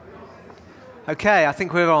Okay, I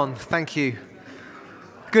think we're on. Thank you.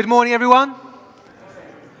 Good morning, everyone.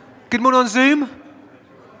 Good morning on Zoom.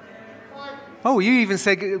 Oh, you even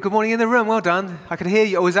said good morning in the room. Well done. I could hear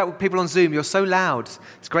you. Oh, is that people on Zoom? You're so loud.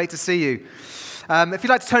 It's great to see you. If you'd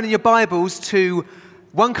like to turn in your Bibles to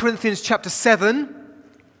 1 Corinthians chapter 7,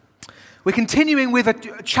 we're continuing with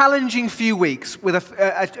a challenging few weeks, with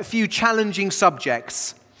a few challenging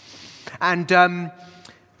subjects. And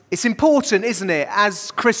it's important, isn't it,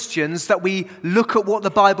 as Christians, that we look at what the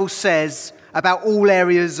Bible says about all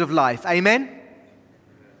areas of life. Amen?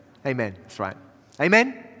 Amen. That's right.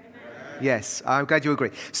 Amen? Yes, I'm glad you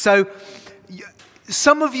agree. So,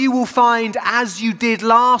 some of you will find, as you did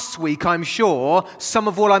last week, I'm sure, some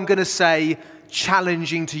of what I'm going to say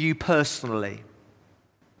challenging to you personally.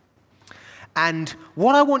 And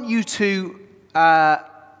what I want you to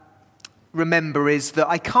remember is that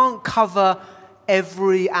I can't cover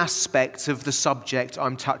every aspect of the subject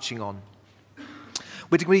I'm touching on.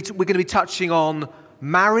 We're going to be touching on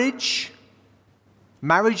marriage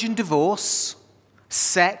and divorce,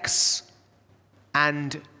 sex,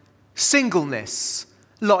 and singleness.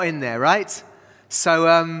 A lot in there, right? So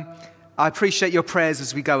I appreciate your prayers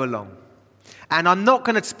as we go along. And I'm not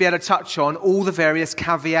going to be able to touch on all the various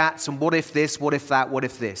caveats and what if this, what if that, what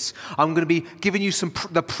if this. I'm going to be giving you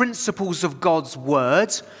the principles of God's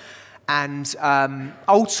word. And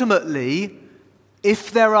ultimately,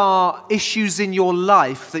 if there are issues in your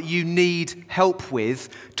life that you need help with,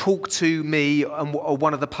 talk to me or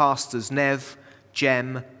one of the pastors, Nev,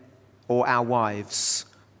 Jem, or our wives.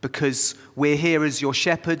 Because we're here as your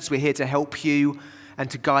shepherds, we're here to help you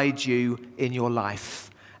and to guide you in your life.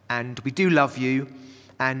 And we do love you,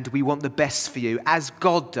 and we want the best for you, as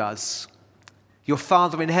God does. Your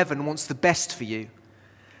Father in heaven wants the best for you.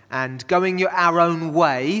 And going our own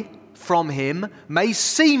way from him may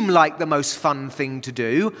seem like the most fun thing to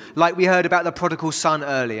do, like we heard about the prodigal son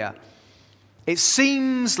earlier. It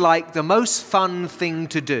seems like the most fun thing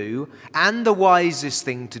to do and the wisest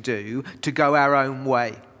thing to do to go our own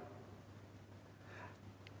way.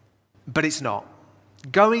 But it's not.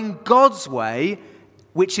 Going God's way,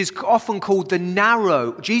 which is often called the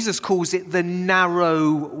narrow, Jesus calls it the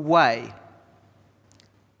narrow way.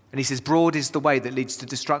 And he says, broad is the way that leads to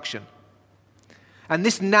destruction. And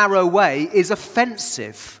this narrow way is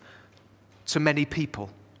offensive to many people.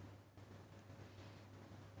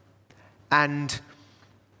 And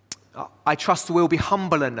I trust we'll be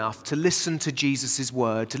humble enough to listen to Jesus'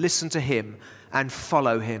 word, to listen to him and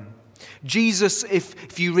follow him. Jesus,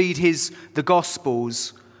 if you read the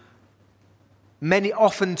Gospels,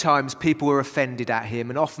 oftentimes people were offended at him,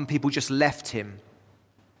 and often people just left him.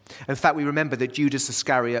 In fact, we remember that Judas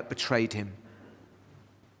Iscariot betrayed him.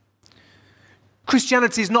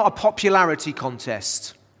 Christianity is not a popularity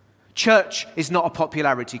contest. Church is not a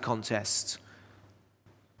popularity contest.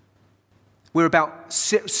 We're about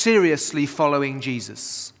seriously following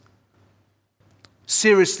Jesus,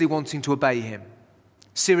 seriously wanting to obey him,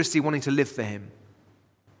 seriously wanting to live for him.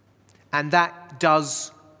 And that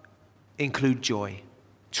does include joy,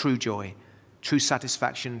 true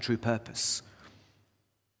satisfaction, true purpose.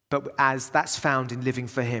 But as that's found in living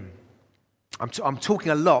for him. I'm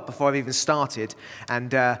talking a lot before I've even started,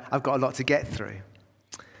 and I've got a lot to get through.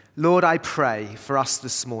 Lord, I pray for us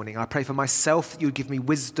this morning. I pray for myself that you would give me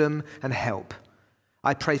wisdom and help.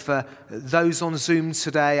 I pray for those on Zoom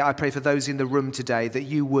today. I pray for those in the room today that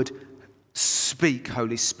you would speak,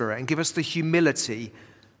 Holy Spirit, and give us the humility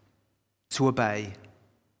to obey.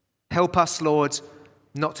 Help us, Lord,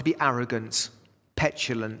 not to be arrogant,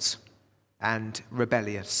 petulant, and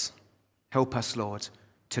rebellious. Help us, Lord,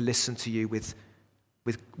 to listen to you with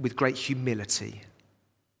great humility.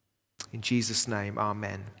 In Jesus' name,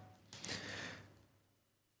 amen.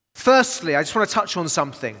 Firstly, I just want to touch on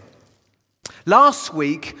something. Last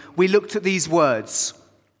week, we looked at these words.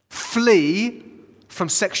 Flee from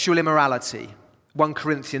sexual immorality. 1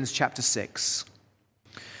 Corinthians chapter 6.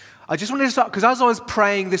 I just wanted to start, because as I was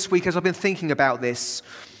praying this week, as I've been thinking about this,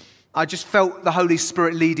 I just felt the Holy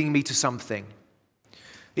Spirit leading me to something.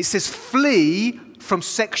 It says, flee from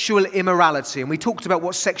sexual immorality. And we talked about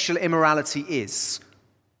what sexual immorality is.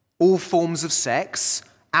 All forms of sex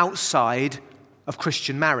outside of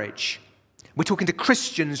Christian marriage. We're talking to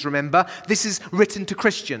Christians, remember? This is written to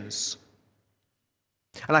Christians.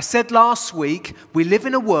 And I said last week, we live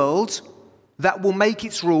in a world that will make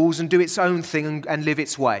its rules and do its own thing and live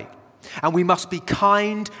its way. And we must be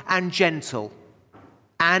kind and gentle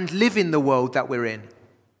and live in the world that we're in.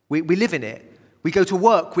 We live in it. We go to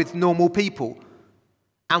work with normal people,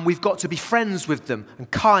 and we've got to be friends with them and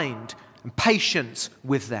kind and patient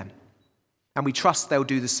with them. And we trust they'll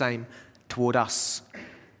do the same toward us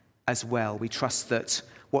as well. We trust that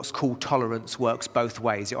what's called tolerance works both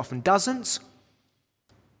ways. It often doesn't,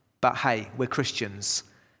 but hey, we're Christians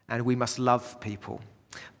and we must love people.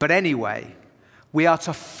 But anyway, we are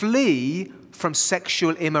to flee from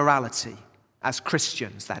sexual immorality, as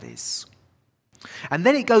Christians, that is. And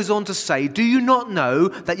then it goes on to say, do you not know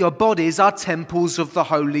that your bodies are temples of the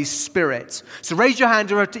Holy Spirit? So raise your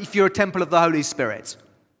hand if you're a temple of the Holy Spirit.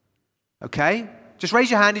 Okay? Just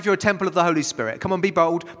raise your hand if you're a temple of the Holy Spirit. Come on, be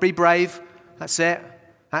bold, be brave. That's it.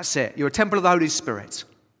 That's it. You're a temple of the Holy Spirit.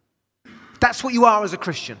 That's what you are as a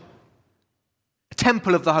Christian. A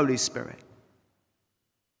temple of the Holy Spirit.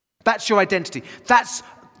 That's your identity. That's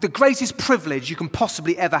the greatest privilege you can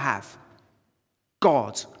possibly ever have.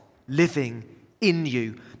 God living in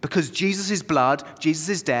you. Because Jesus' blood,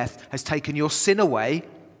 Jesus' death has taken your sin away,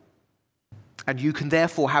 and you can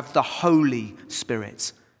therefore have the Holy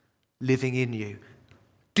Spirit living in you.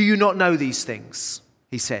 Do you not know these things?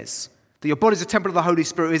 He says. That your body is a temple of the Holy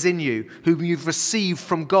Spirit who is in you, whom you've received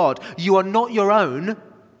from God. You are not your own.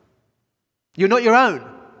 You're not your own.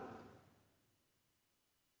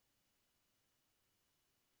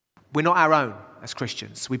 We're not our own as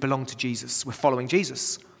Christians. We belong to Jesus. We're following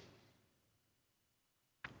Jesus.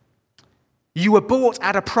 You were bought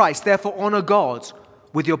at a price, therefore honor God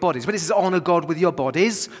with your bodies. When it says honor God with your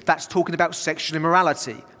bodies, that's talking about sexual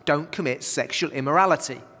immorality. Don't commit sexual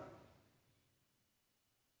immorality.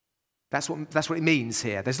 That's what it means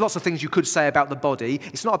here. There's lots of things you could say about the body.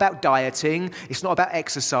 It's not about dieting. It's not about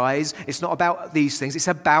exercise. It's not about these things. It's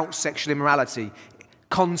about sexual immorality.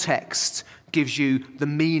 Context gives you the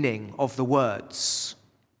meaning of the words.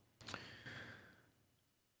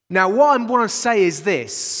 Now, what I want to say is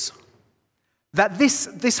this, that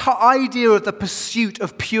this idea of the pursuit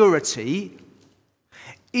of purity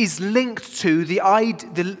is linked to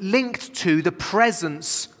the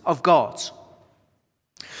presence of God.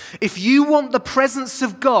 If you want the presence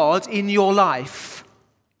of God in your life,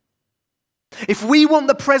 if we want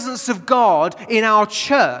the presence of God in our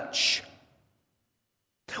church,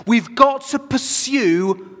 we've got to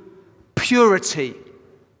pursue purity.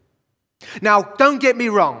 Now, don't get me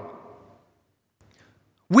wrong.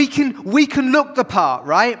 We can look the part,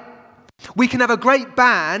 right? We can have a great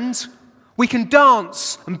band. We can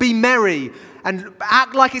dance and be merry and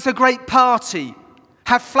act like it's a great party.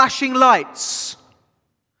 Have flashing lights.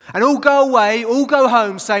 And all go away, all go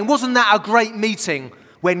home saying, wasn't that a great meeting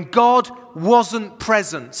when God wasn't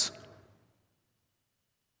present?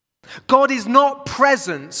 God is not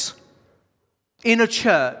present in a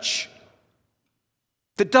church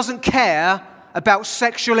that doesn't care about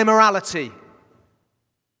sexual immorality.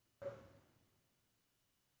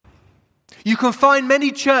 You can find many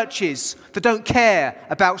churches that don't care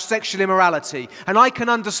about sexual immorality, and I can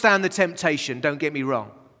understand the temptation, don't get me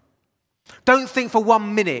wrong. Don't think for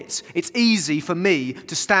 1 minute it's easy for me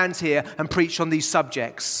to stand here and preach on these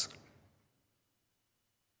subjects.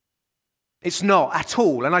 It's not at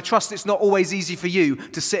all, and I trust it's not always easy for you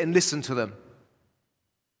to sit and listen to them.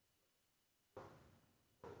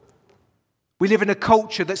 We live in a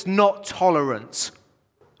culture that's not tolerant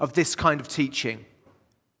of this kind of teaching.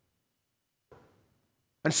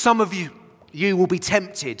 And some of you will be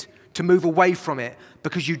tempted to move away from it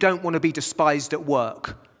because you don't want to be despised at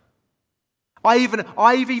work.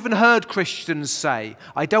 I've even heard Christians say,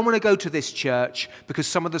 I don't want to go to this church because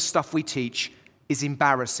some of the stuff we teach is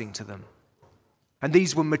embarrassing to them. And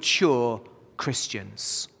these were mature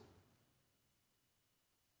Christians.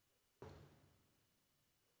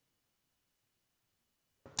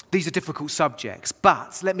 These are difficult subjects,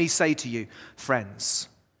 but let me say to you, friends,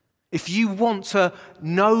 if you want to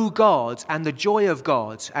know God and the joy of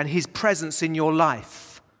God and His presence in your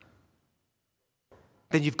life,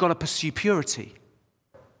 then you've got to pursue purity.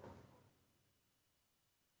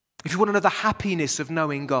 If you want to know the happiness of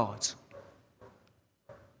knowing God,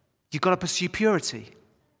 you've got to pursue purity.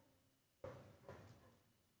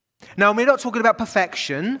 Now, we're not talking about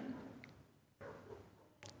perfection.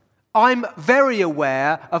 I'm very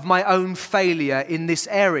aware of my own failure in this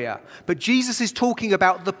area, but Jesus is talking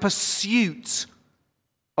about the pursuit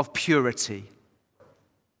of purity.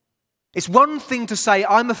 It's one thing to say,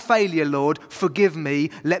 I'm a failure, Lord, forgive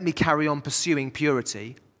me, let me carry on pursuing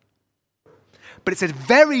purity. But it's a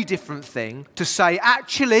very different thing to say,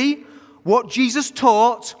 actually, what Jesus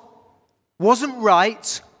taught wasn't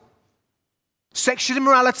right, sexual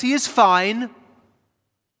immorality is fine,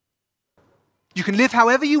 you can live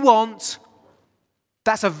however you want.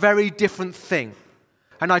 That's a very different thing.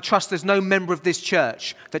 And I trust there's no member of this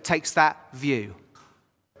church that takes that view.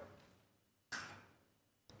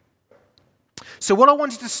 So what I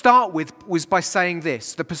wanted to start with was by saying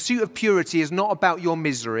this. The pursuit of purity is not about your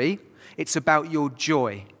misery. It's about your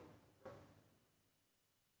joy.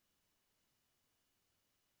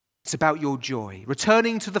 It's about your joy.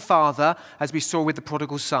 Returning to the Father, as we saw with the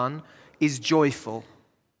prodigal son, is joyful.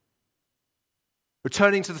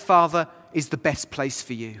 Returning to the Father is the best place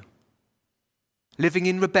for you. Living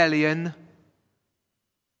in rebellion,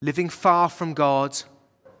 living far from God,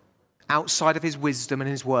 outside of his wisdom and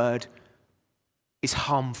his word, is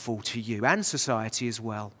harmful to you and society as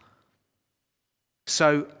well.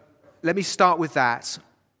 So let me start with that.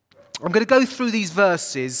 I'm going to go through these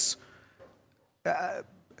verses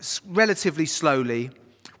relatively slowly.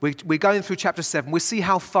 We're going through chapter 7. We'll see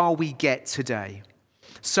how far we get today.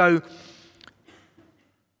 So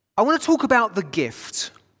I want to talk about the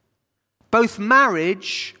gift. Both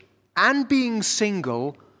marriage and being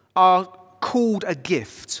single are called a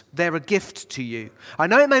gift. They're a gift to you. I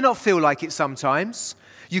know it may not feel like it sometimes.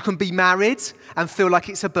 You can be married and feel like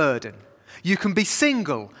it's a burden. You can be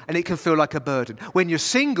single and it can feel like a burden. When you're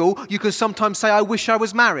single, you can sometimes say, I wish I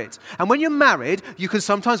was married. And when you're married, you can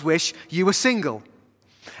sometimes wish you were single.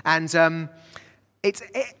 And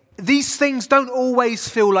these things don't always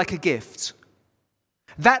feel like a gift.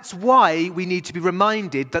 That's why we need to be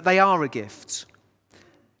reminded that they are a gift.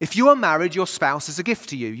 If you are married, your spouse is a gift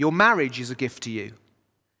to you. Your marriage is a gift to you.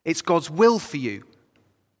 It's God's will for you.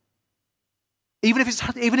 Even if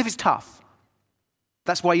it's tough.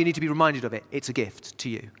 That's why you need to be reminded of it. It's a gift to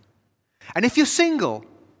you. And if you're single,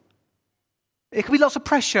 there can be lots of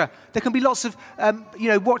pressure. There can be lots of,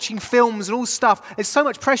 watching films and all stuff. There's so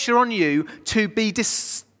much pressure on you to be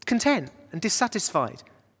discontent and dissatisfied.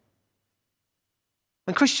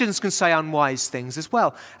 And Christians can say unwise things as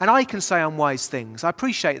well. And I can say unwise things. I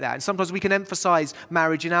appreciate that. And sometimes we can emphasize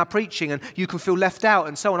marriage in our preaching and you can feel left out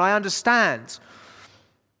and so on. I understand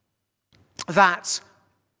that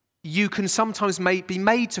you can sometimes be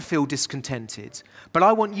made to feel discontented. But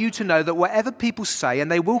I want you to know that whatever people say,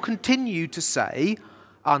 and they will continue to say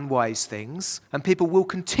unwise things, and people will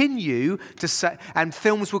continue to say, and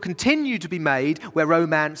films will continue to be made where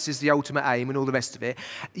romance is the ultimate aim and all the rest of it,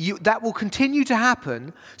 that will continue to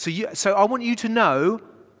happen. So I want you to know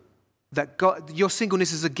that God, your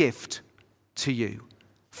singleness is a gift to you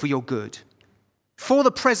for your good. For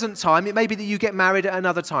the present time, it may be that you get married at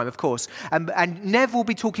another time, of course. And Nev will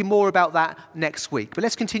be talking more about that next week. But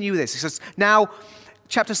let's continue with this. It says, now,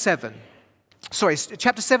 chapter 7.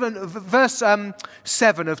 Chapter 7, verse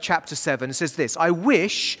 7 of chapter 7 says this. I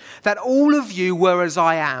wish that all of you were as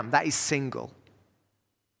I am, that is single.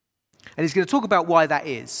 And he's going to talk about why that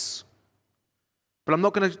is. But I'm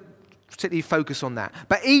not going to particularly focus on that.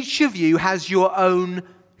 But each of you has your own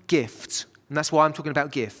gift. And that's why I'm talking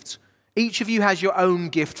about gift. Each of you has your own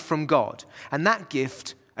gift from God. And that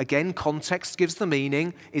gift, again, context gives the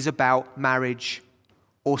meaning, is about marriage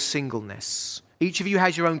or singleness. Each of you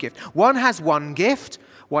has your own gift. One has one gift,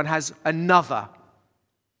 one has another.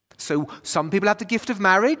 So some people have the gift of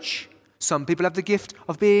marriage, some people have the gift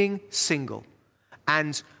of being single.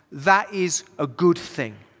 And that is a good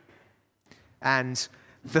thing. And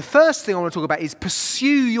the first thing I want to talk about is pursue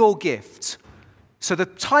your gift. So the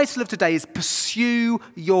title of today is Pursue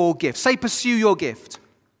Your Gift. Say pursue your gift.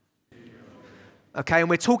 Okay, and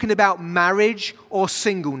we're talking about marriage or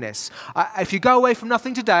singleness. If you go away from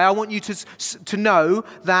nothing today, I want you to know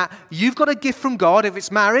that you've got a gift from God. If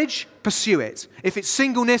it's marriage, pursue it. If it's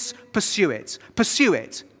singleness, pursue it. Pursue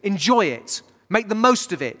it. Enjoy it. Make the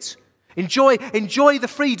most of it. Enjoy the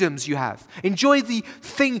freedoms you have. Enjoy the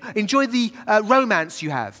romance you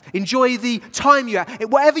have. Enjoy the time you have.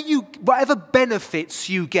 Whatever benefits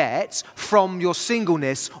you get from your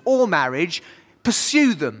singleness or marriage,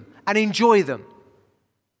 pursue them and enjoy them.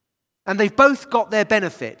 And they've both got their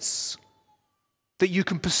benefits that you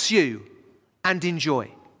can pursue and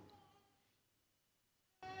enjoy.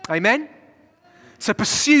 Amen? So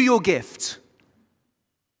pursue your gift.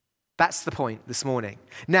 That's the point this morning.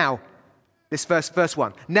 Now, this verse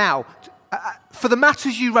 1. Now, for the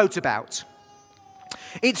matters you wrote about,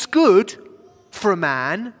 it's good for a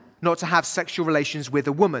man not to have sexual relations with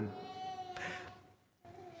a woman.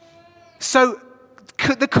 So,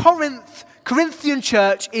 the Corinthian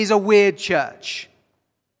church is a weird church.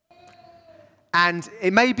 And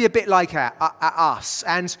it may be a bit like us.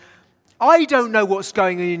 And I don't know what's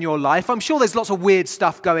going on in your life. I'm sure there's lots of weird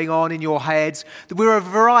stuff going on in your head. We're a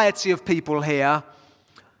variety of people here.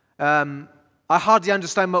 I hardly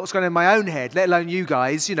understand what's going on in my own head, let alone you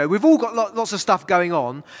guys. You know, we've all got lots of stuff going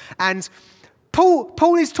on. And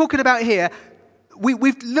Paul is talking about here,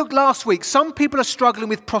 we've looked last week, some people are struggling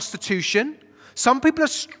with prostitution. Some people are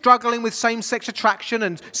struggling with same-sex attraction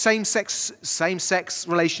and same-sex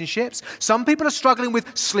relationships. Some people are struggling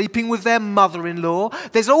with sleeping with their mother-in-law.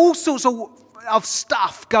 There's all sorts of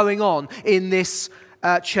stuff going on in this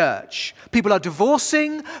church. People are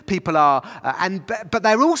divorcing. People are, but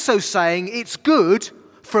they're also saying it's good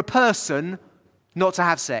for a person not to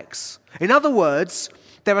have sex. In other words,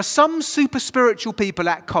 there are some super spiritual people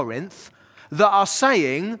at Corinth that are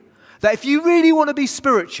saying that if you really want to be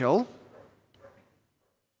spiritual,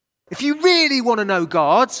 if you really want to know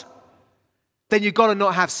God, then you've got to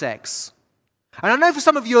not have sex. And I know for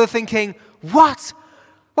some of you are thinking, what?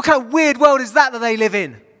 What kind of weird world is that they live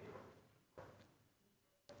in?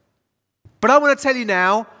 But I want to tell you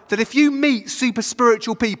now that if you meet super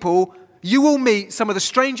spiritual people, you will meet some of the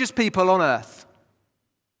strangest people on earth.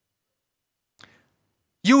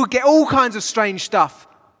 You will get all kinds of strange stuff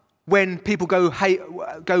when people go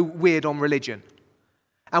weird on religion.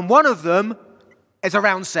 And one of them is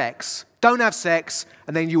around sex. Don't have sex,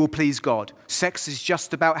 and then you will please God. Sex is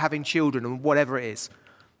just about having children and whatever it is.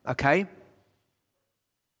 Okay?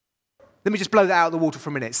 Let me just blow that out of the water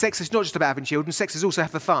for a minute. Sex is not just about having children. Sex is also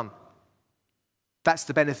for fun. That's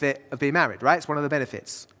the benefit of being married, right? It's one of the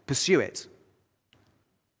benefits. Pursue it.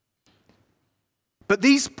 But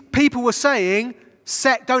these people were saying,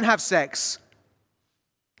 don't have sex.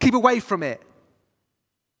 Keep away from it.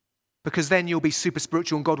 Because then you'll be super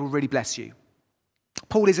spiritual and God will really bless you.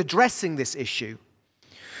 Paul is addressing this issue.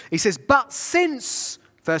 He says, but since,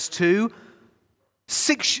 verse 2,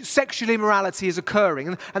 sexual immorality is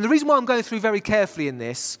occurring. And the reason why I'm going through very carefully in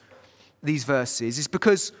these verses is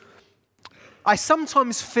because I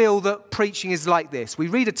sometimes feel that preaching is like this. We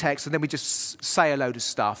read a text and then we just say a load of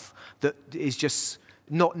stuff that is just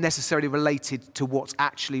not necessarily related to what's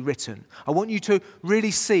actually written. I want you to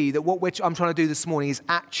really see that what I'm trying to do this morning is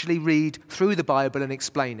actually read through the Bible and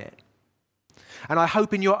explain it. And I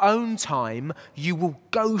hope in your own time you will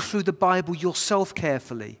go through the Bible yourself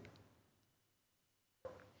carefully.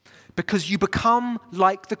 Because you become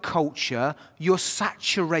like the culture you're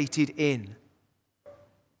saturated in.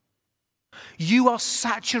 You are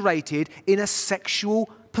saturated in a sexual,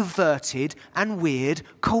 perverted, and weird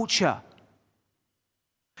culture.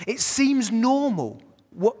 It seems normal,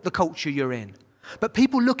 what the culture you're in. But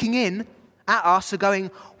people looking in at us are going,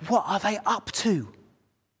 what are they up to?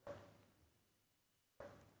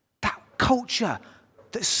 That culture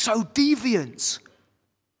that's so deviant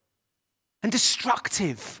and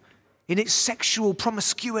destructive in its sexual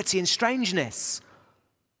promiscuity and strangeness.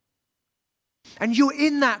 And you're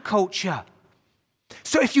in that culture.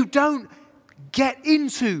 So if you don't get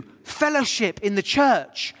into fellowship in the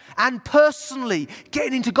church and personally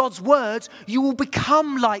getting into God's word, you will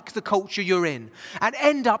become like the culture you're in and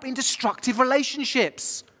end up in destructive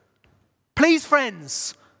relationships. Please,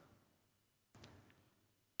 friends,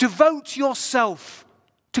 devote yourself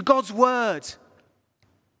to God's word.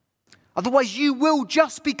 Otherwise, you will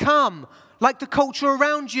just become like the culture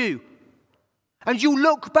around you. And you'll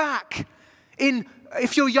look back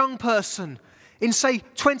if you're a young person, in say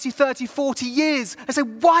 20, 30, 40 years and say,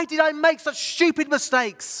 why did I make such stupid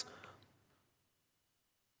mistakes?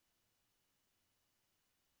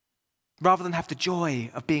 Rather than have the joy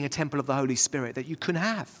of being a temple of the Holy Spirit that you can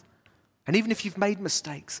have. And even if you've made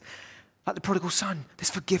mistakes, like the prodigal son,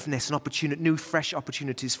 there's forgiveness and opportunity, new fresh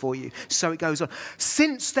opportunities for you. So it goes on.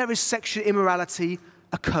 Since there is sexual immorality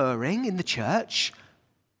occurring in the church,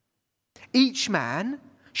 each man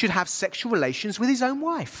should have sexual relations with his own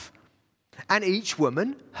wife, and each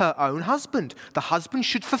woman her own husband. The husband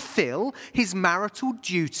should fulfill his marital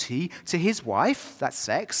duty to his wife, that's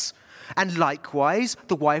sex, and likewise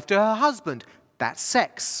the wife to her husband, that's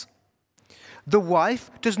sex. The wife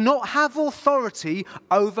does not have authority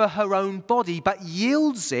over her own body, but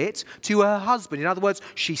yields it to her husband. In other words,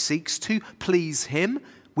 she seeks to please him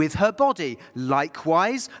with her body.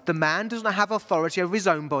 Likewise, the man does not have authority over his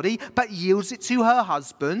own body, but yields it to her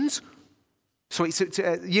husband.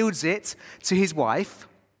 Yields it to his wife.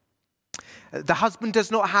 The husband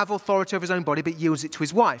does not have authority over his own body, but yields it to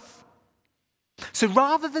his wife. So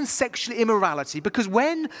rather than sexual immorality, because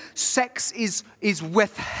when sex is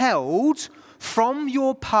withheld from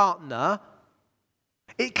your partner,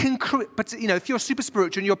 it can, but if you're super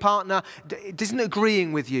spiritual and your partner isn't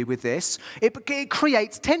agreeing with you with this, it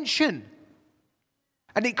creates tension.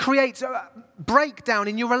 And it creates a breakdown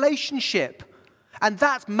in your relationship. And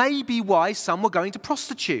that may be why some were going to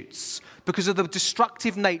prostitutes, because of the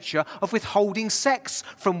destructive nature of withholding sex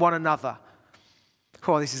from one another.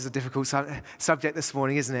 Oh, this is a difficult subject this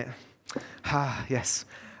morning, isn't it? Yes.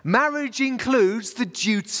 Marriage includes the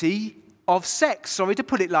duty of sex. Sorry to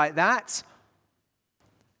put it like that.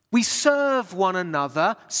 We serve one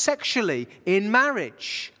another sexually in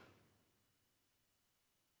marriage.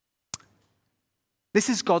 This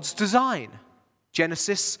is God's design.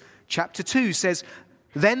 Genesis chapter 2 says,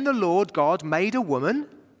 "Then the Lord God made a woman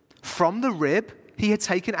from the rib he had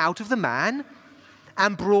taken out of the man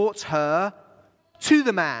and brought her to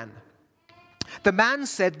the man. The man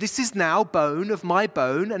said, 'This is now bone of my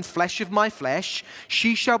bone and flesh of my flesh.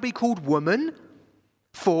 She shall be called woman,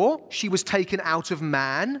 for she was taken out of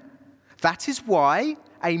man. That is why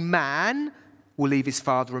a man will leave his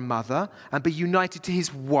father and mother and be united to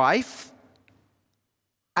his wife,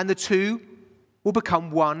 and the two will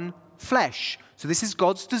become one flesh.'" So this is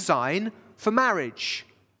God's design for marriage.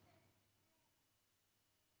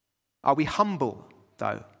 Are we humble,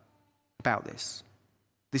 though, about this?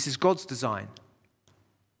 This is God's design.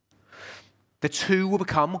 The two will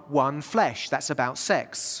become one flesh. That's about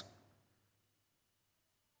sex.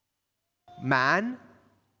 Man,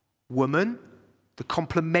 woman, the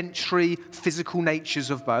complementary physical natures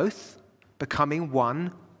of both, becoming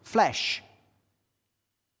one flesh.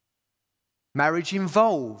 Marriage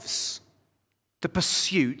involves the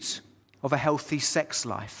pursuit of a healthy sex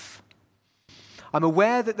life. I'm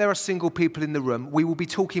aware that there are single people in the room. We will be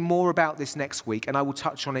talking more about this next week, and I will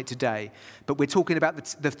touch on it today. But we're talking about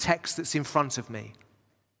the text that's in front of me.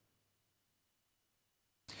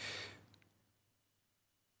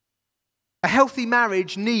 A healthy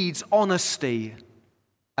marriage needs honesty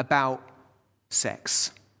about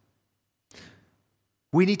sex.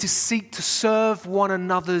 We need to seek to serve one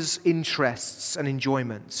another's interests and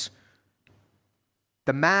enjoyments.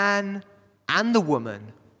 The man and the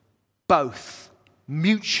woman, both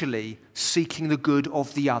mutually seeking the good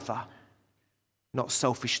of the other, not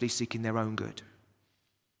selfishly seeking their own good.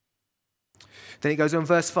 Then it goes on,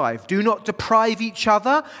 verse 5. "Do not deprive each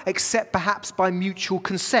other, except perhaps by mutual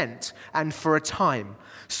consent and for a time,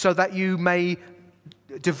 so that you may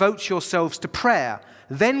devote yourselves to prayer.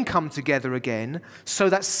 Then come together again, so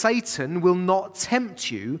that Satan will not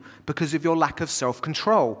tempt you because of your lack of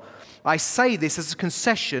self-control. I say this as a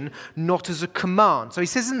concession, not as a command." So he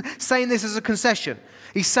isn't saying this as a concession.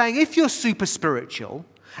 He's saying if you're super spiritual,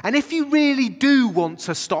 and if you really do want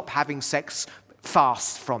to stop having sex,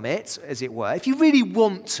 fast from it, as it were, if you really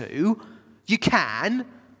want to, you can.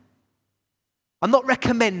 I'm not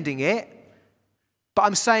recommending it, but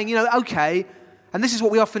I'm saying, okay, and this is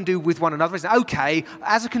what we often do with one another, isn't it? Okay,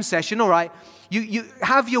 as a concession, all right, you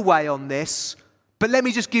have your way on this, but let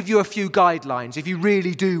me just give you a few guidelines. If you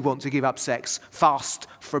really do want to give up sex, fast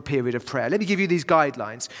for a period of prayer. Let me give you these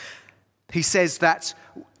guidelines. He says that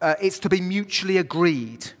it's to be mutually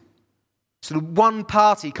agreed. So the one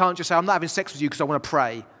party can't just say, "I'm not having sex with you because I want to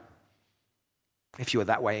pray," if you are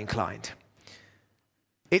that way inclined.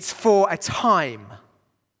 It's for a time,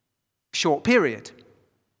 short period.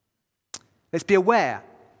 Let's be aware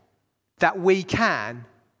that we can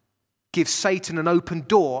give Satan an open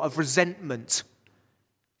door of resentment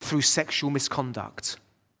through sexual misconduct.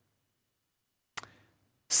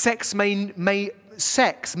 Sex may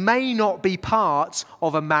not be part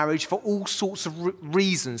of a marriage for all sorts of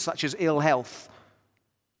reasons, such as ill health.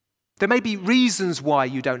 There may be reasons why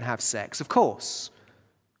you don't have sex, of course.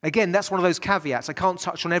 Again, that's one of those caveats. I can't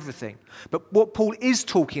touch on everything. But what Paul is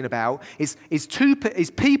talking about is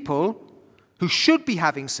people who should be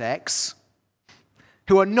having sex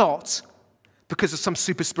who are not because of some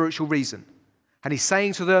super spiritual reason. And he's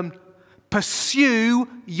saying to them, pursue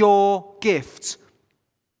your gift.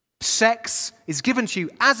 Sex is given to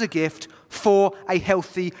you as a gift for a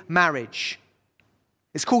healthy marriage.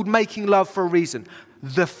 It's called making love for a reason.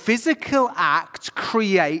 The physical act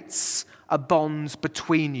creates a bond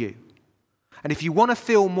between you. And if you want to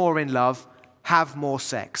feel more in love, have more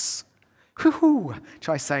sex. Whoo-hoo.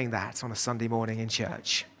 Try saying that on a Sunday morning in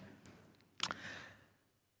church.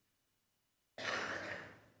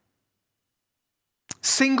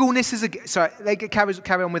 Singleness is a... Sorry,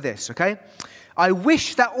 carry on with this, okay? "I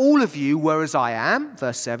wish that all of you were as I am,"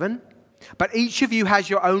 verse 7, "but each of you has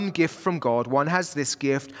your own gift from God. One has this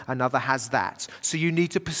gift, another has that. So you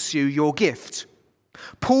need to pursue your gift."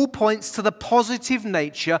 Paul points to the positive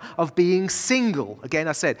nature of being single. Again,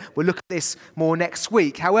 I said, we'll look at this more next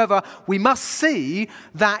week. However, we must see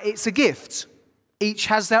that it's a gift. Each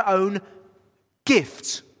has their own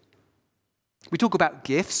gift. We talk about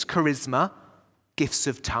gifts, charisma, gifts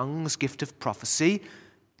of tongues, gift of prophecy,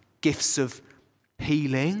 gifts of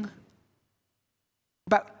healing,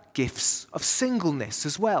 about gifts of singleness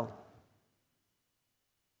as well.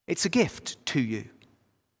 It's a gift to you.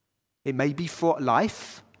 It may be for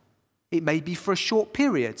life, it may be for a short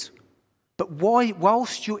period, but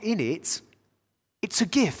whilst you're in it, it's a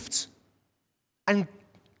gift. And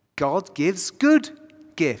God gives good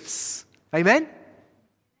gifts. Amen?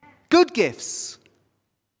 Good gifts.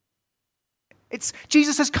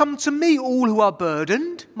 Jesus has come to me, all who are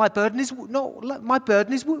burdened. My burden is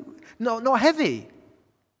not heavy.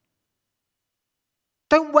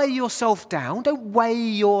 Don't weigh yourself down. Don't weigh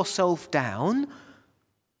yourself down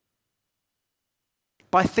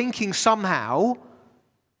by thinking somehow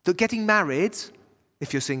that getting married,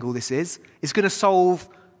 if you're single this is going to solve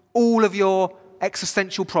all of your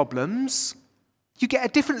existential problems. You get a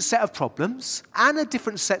different set of problems and a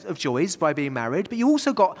different set of joys by being married, but you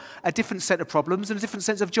also got a different set of problems and a different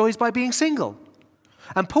set of joys by being single.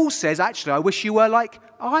 And Paul says, actually, I wish you were like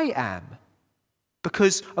I am,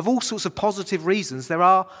 because of all sorts of positive reasons there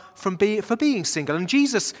are for being single. And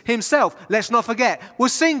Jesus himself, let's not forget,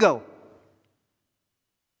 was single.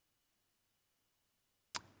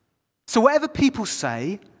 So whatever people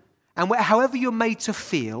say, and however you're made to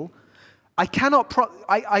feel, I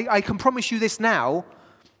can promise you this now,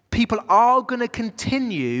 people are going to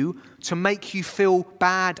continue to make you feel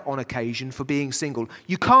bad on occasion for being single.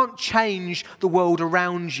 You can't change the world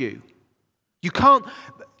around you. You can't,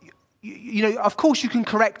 of course you can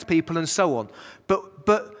correct people and so on,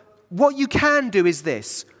 but what you can do is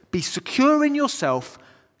this: be secure in yourself,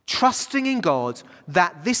 trusting in God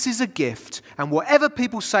that this is a gift, and whatever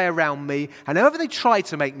people say around me, and however they try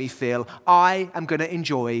to make me feel, I am going to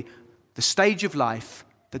enjoy the stage of life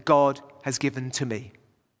that God has given to me.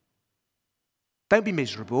 Don't be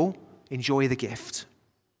miserable. Enjoy the gift.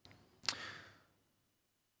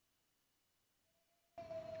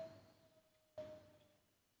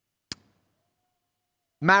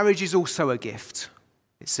 Marriage is also a gift,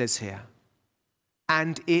 it says here,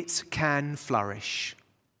 and it can flourish.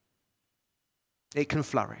 It can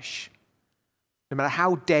flourish. No matter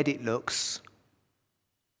how dead it looks,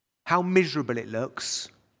 how miserable it looks,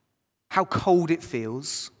 how cold it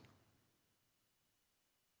feels,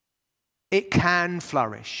 it can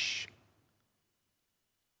flourish.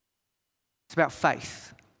 It's about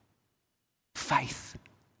faith. Faith.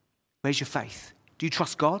 Where's your faith? Do you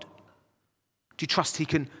trust God? Do you trust he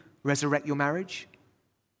can resurrect your marriage?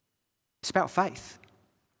 It's about faith.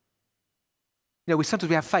 Sometimes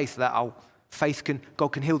we have faith that,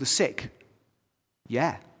 God can heal the sick.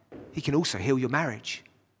 Yeah, he can also heal your marriage.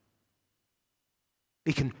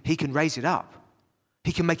 He can raise it up.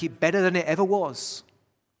 He can make it better than it ever was.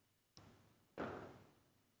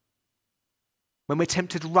 When we're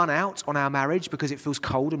tempted to run out on our marriage because it feels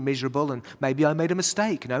cold and miserable and maybe I made a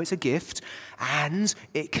mistake. No, it's a gift and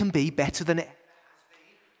it can be better than it ever has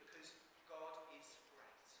been because God is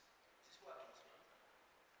great. Is this working?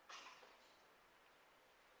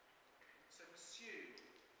 So pursue.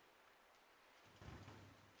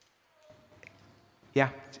 Yeah?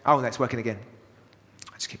 Oh, that's working again.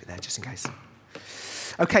 Just keep it there, just in case.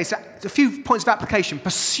 Okay, so a few points of application.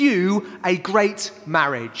 Pursue a great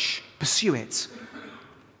marriage. Pursue it.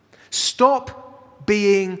 Stop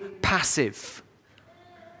being passive.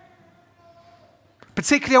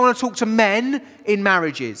 Particularly, I want to talk to men in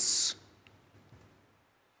marriages.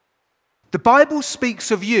 The Bible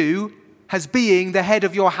speaks of you as being the head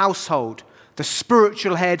of your household, the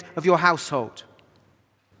spiritual head of your household.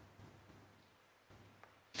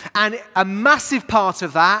 And a massive part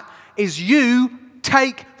of that is you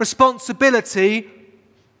take responsibility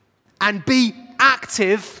and be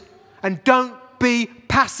active and don't be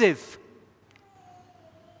passive.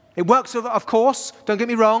 It works, of course, don't get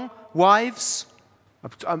me wrong, wives.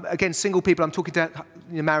 Again, single people, I'm talking to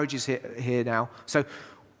marriages here now. So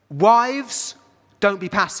wives, don't be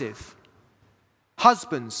passive.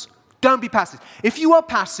 Husbands, don't be passive. If you are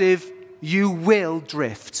passive, you will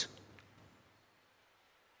drift.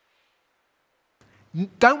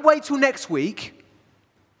 Don't wait till next week.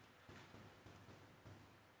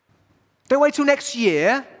 Don't wait till next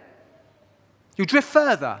year. You'll drift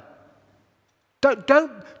further.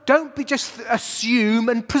 Don't be just assume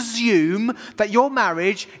and presume that your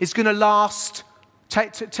marriage is going to last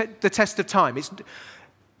the test of time.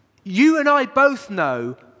 You and I both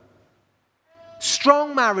know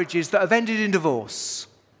strong marriages that have ended in divorce.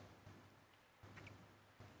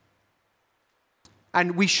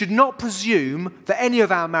 And we should not presume that any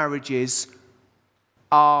of our marriages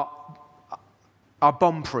are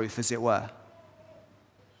bomb-proof, as it were.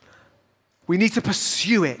 We need to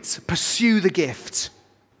pursue it, pursue the gift.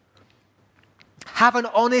 Have an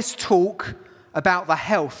honest talk about the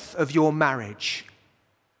health of your marriage.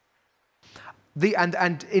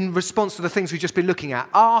 And in response to the things we've just been looking at,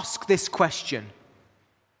 ask this question,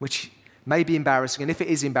 which may be embarrassing, and if it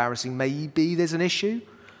is embarrassing, maybe there's an issue.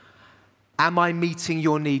 Am I meeting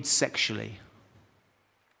your needs sexually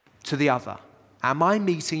to the other? Am I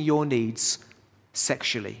meeting your needs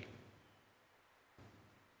sexually?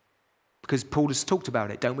 Because Paul has talked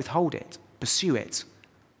about it. Don't withhold it. Pursue it.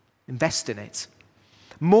 Invest in it.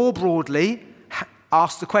 More broadly,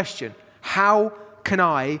 ask the question, how can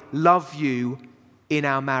I love you in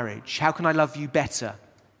our marriage? How can I love you better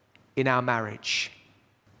in our marriage?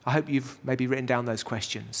 I hope you've maybe written down those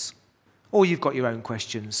questions. Or you've got your own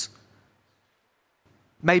questions.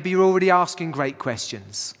 Maybe you're already asking great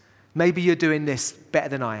questions. Maybe you're doing this better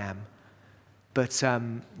than I am. But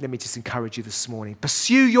let me just encourage you this morning.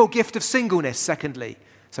 Pursue your gift of singleness, secondly.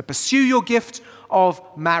 So pursue your gift of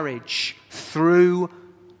marriage through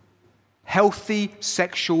healthy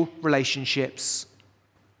sexual relationships,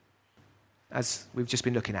 as we've just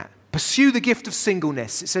been looking at. Pursue the gift of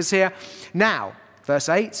singleness. It says here, now, verse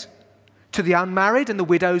 8, to the unmarried and the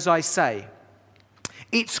widows I say,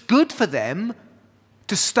 it's good for them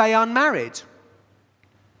to stay unmarried,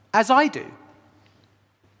 as I do.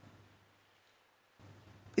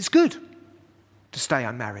 It's good to stay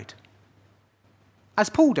unmarried, as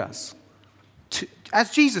Paul does,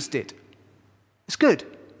 as Jesus did. It's good.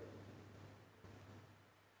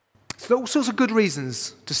 So all sorts of good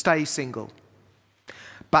reasons to stay single.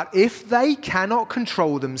 But if they cannot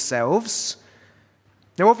control themselves,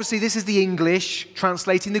 now obviously this is the English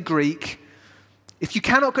translating the Greek. If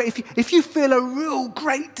you feel a real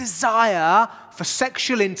great desire for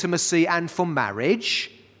sexual intimacy and for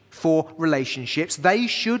marriage, for relationships, they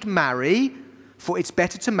should marry, for it's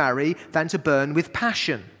better to marry than to burn with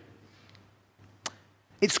passion.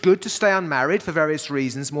 It's good to stay unmarried for various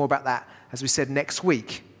reasons. More about that, as we said, next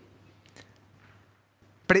week.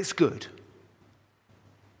 But it's good.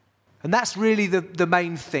 And that's really the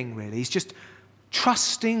main thing, really. It's just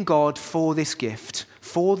trusting God for this gift,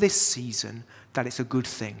 for this season, that it's a good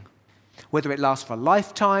thing. Whether it lasts for a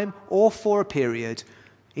lifetime or for a period,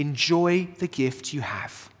 enjoy the gift you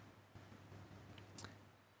have.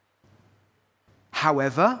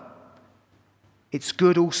 However, it's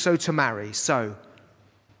good also to marry. So,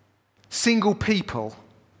 single people,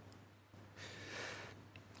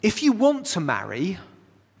 if you want to marry,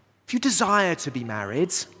 if you desire to be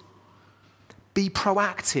married, be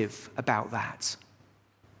proactive about that.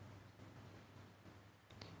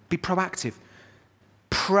 Be proactive.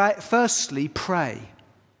 Firstly, pray.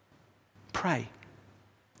 Pray.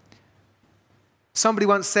 Somebody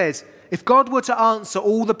once said, if God were to answer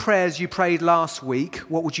all the prayers you prayed last week,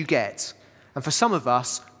 what would you get? And for some of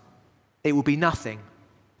us, it will be nothing.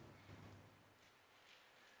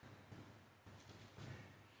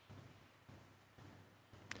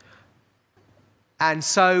 And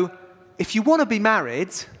so, if you want to be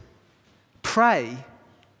married, pray.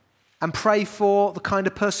 And pray for the kind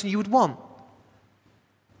of person you would want.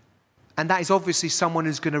 And that is obviously someone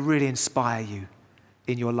who's going to really inspire you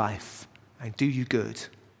in your life and do you good.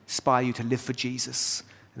 Inspire you to live for Jesus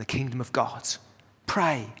and the kingdom of God.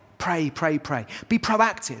 Pray, pray, pray, pray. Be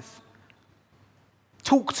proactive.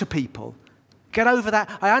 Talk to people. Get over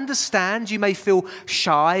that. I understand you may feel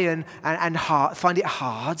shy and hard, find it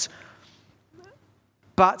hard.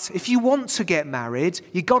 But if you want to get married,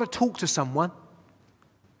 you've got to talk to someone.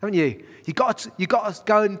 Haven't you? You've got to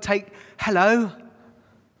go and hello,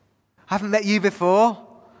 I haven't met you before.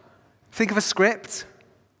 Think of a script.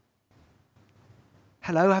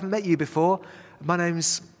 Hello, I haven't met you before. My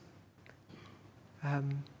name's,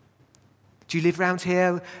 do you live around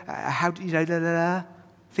here? How do you know,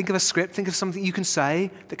 Think of a script, think of something you can say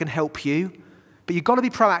that can help you. But you've got to be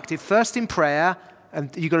proactive, first in prayer, and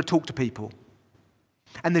you've got to talk to people.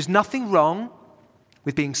 And there's nothing wrong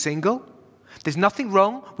with being single. There's nothing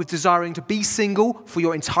wrong with desiring to be single for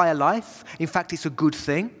your entire life. In fact, it's a good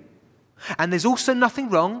thing. And there's also nothing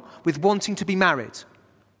wrong with wanting to be married.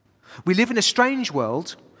 We live in a strange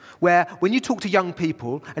world where when you talk to young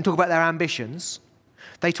people and talk about their ambitions,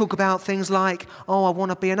 they talk about things like, oh, I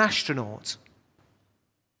want to be an astronaut.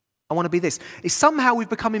 I want to be this. It's somehow we've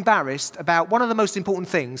become embarrassed about one of the most important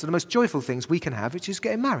things and the most joyful things we can have, which is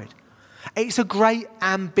getting married. It's a great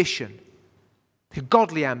ambition, a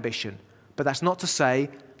godly ambition. But that's not to say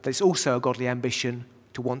that it's also a godly ambition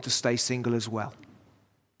to want to stay single as well.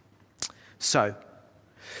 So,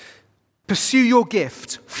 pursue your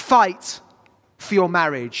gift. Fight for your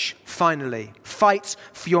marriage, finally. Fight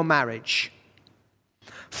for your marriage.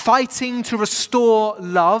 Fighting to restore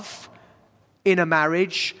love in a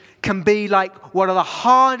marriage can be like one of the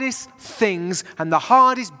hardest things and the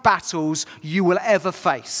hardest battles you will ever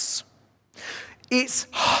face. It's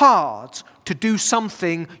hard to do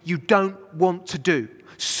something you don't want to do.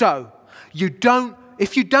 So,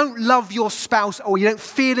 if you don't love your spouse or you don't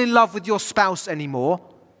feel in love with your spouse anymore,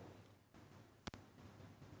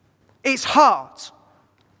 It's hard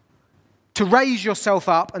to raise yourself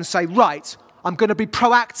up and say, right, I'm going to be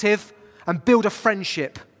proactive and build a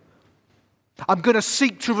friendship. I'm going to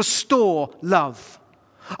seek to restore love.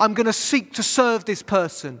 I'm going to seek to serve this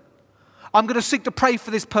person. I'm going to seek to pray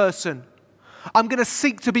for this person. I'm going to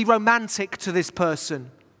seek to be romantic to this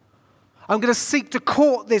person. I'm going to seek to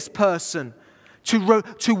court this person,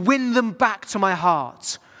 to win them back to my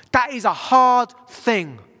heart. That is a hard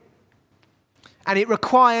thing. And it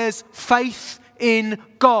requires faith in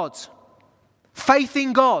God. Faith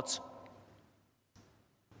in God.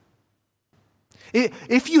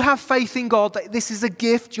 If you have faith in God that this is a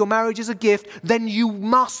gift, your marriage is a gift, then you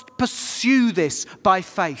must pursue this by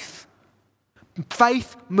faith.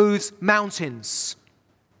 Faith moves mountains,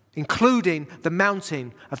 including the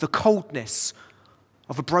mountain of the coldness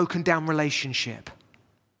of a broken down relationship.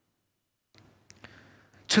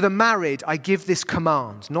 To the married, I give this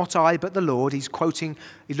command, not I, but the Lord. He's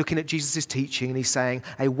looking at Jesus' teaching, and he's saying,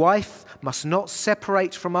 a wife must not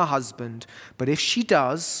separate from her husband, but if she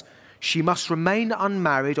does, she must remain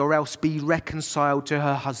unmarried or else be reconciled to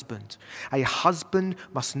her husband. A husband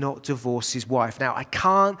must not divorce his wife. Now, I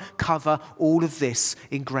can't cover all of this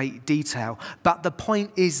in great detail, but the point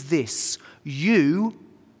is this: you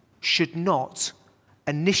should not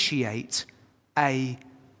initiate a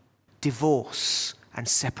divorce and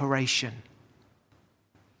separation.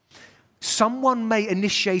 Someone may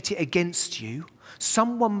initiate it against you.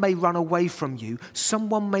 Someone may run away from you.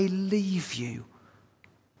 Someone may leave you.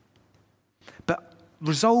 But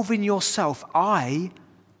resolve in yourself, I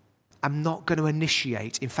am not going to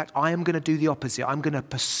initiate. In fact, I am going to do the opposite. I'm going to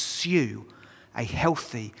pursue a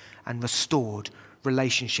healthy and restored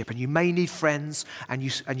relationship. And you may need friends, and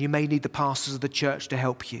you may need the pastors of the church to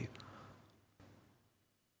help you.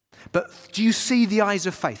 But do you see the eyes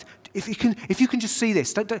of faith? If you can just see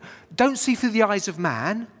this, don't see through the eyes of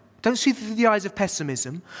man. Don't see through the eyes of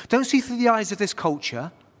pessimism. Don't see through the eyes of this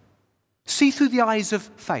culture. See through the eyes of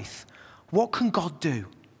faith. What can God do?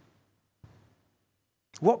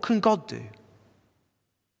 What can God do?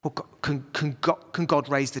 Well, can God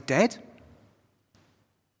raise the dead?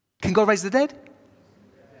 Can God raise the dead?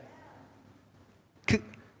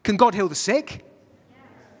 Can God heal the sick?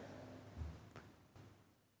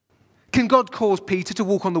 Can God cause Peter to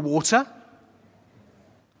walk on the water?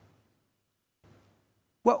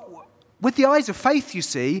 Well, with the eyes of faith, you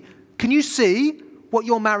see, can you see what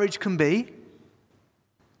your marriage can be?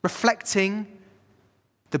 Reflecting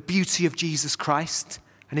the beauty of Jesus Christ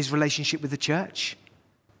and his relationship with the church.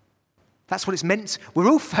 That's what it's meant. We're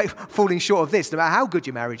all falling short of this, no matter how good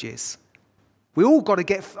your marriage is. We all got to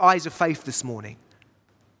get eyes of faith this morning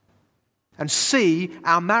and see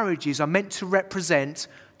our marriages are meant to represent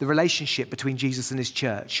the relationship between Jesus and his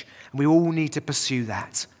church. And we all need to pursue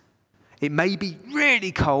that. It may be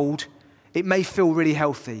really cold. It may feel really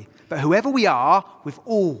healthy. But whoever we are, we've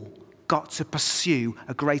all got to pursue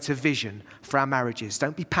a greater vision for our marriages.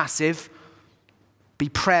 Don't be passive. Be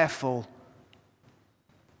prayerful.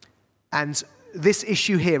 And this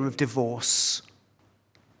issue here of divorce,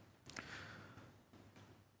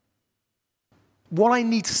 what I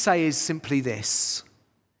need to say is simply this.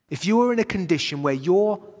 If you are in a condition where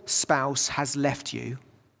your spouse has left you,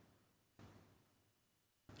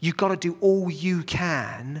 you've got to do all you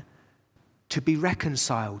can to be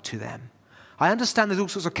reconciled to them. I understand there's all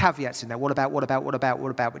sorts of caveats in there. What about?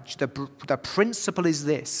 But the principle is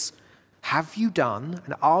this. Have you done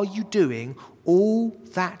and are you doing all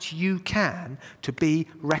that you can to be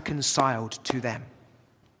reconciled to them?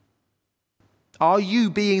 Are you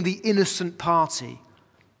being the innocent party?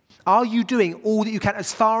 Are you doing all that you can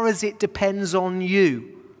as far as it depends on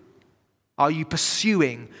you? Are you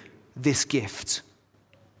pursuing this gift?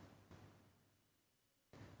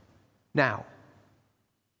 Now,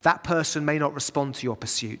 that person may not respond to your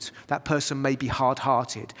pursuit. That person may be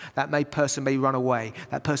hard-hearted. That person may run away.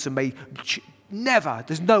 That person may never.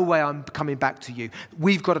 There's no way I'm coming back to you.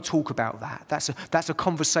 We've got to talk about that. That's a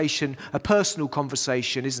conversation, a personal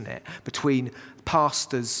conversation, isn't it, between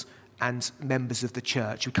pastors and members of the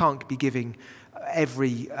church. We can't be giving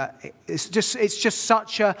every. It's just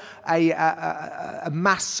such a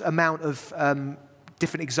mass amount of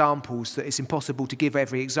different examples that it's impossible to give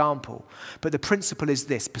every example. But the principle is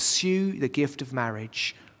this: pursue the gift of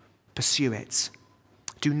marriage. Pursue it.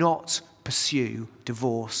 Do not pursue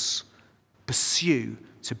divorce. Pursue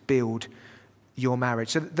to build your marriage.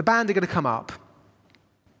 So the band are going to come up.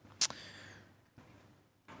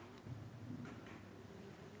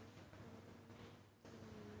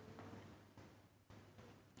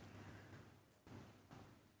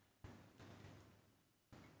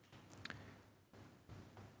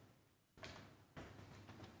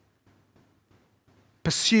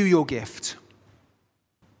 Pursue your gift.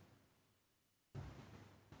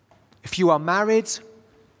 If you are married,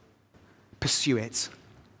 pursue it.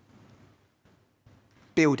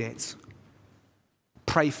 Build it.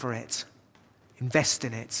 Pray for it. Invest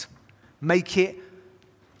in it. Make it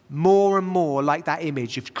more and more like that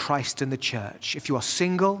image of Christ and the church. If you are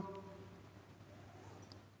single,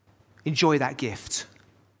 enjoy that gift.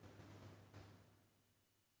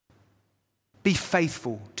 Be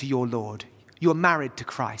faithful to your Lord. You are married to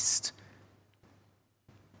Christ.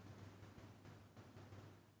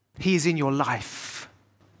 He is in your life.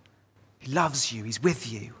 He loves you. He's with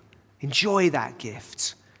you. Enjoy that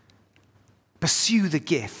gift. Pursue the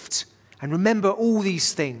gift. And remember, all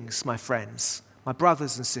these things, my friends, my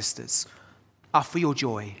brothers and sisters, are for your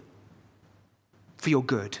joy, for your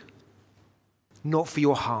good, not for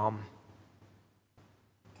your harm.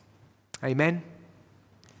 Amen?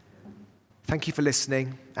 Thank you for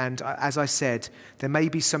listening. And as I said, there may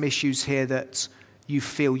be some issues here that you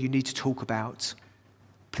feel you need to talk about.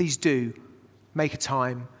 Please do make a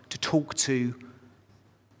time to talk to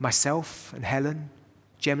myself and Helen,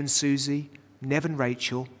 Jem and Susie, Nev and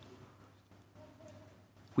Rachel.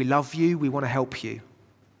 We love you. We want to help you.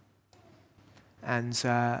 And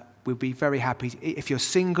we'll be very happy. If you're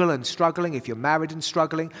single and struggling, if you're married and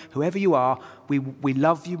struggling, whoever you are, we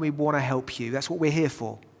love you. We want to help you. That's what we're here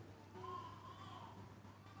for.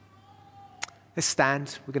 Let's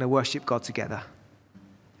stand. We're going to worship God together.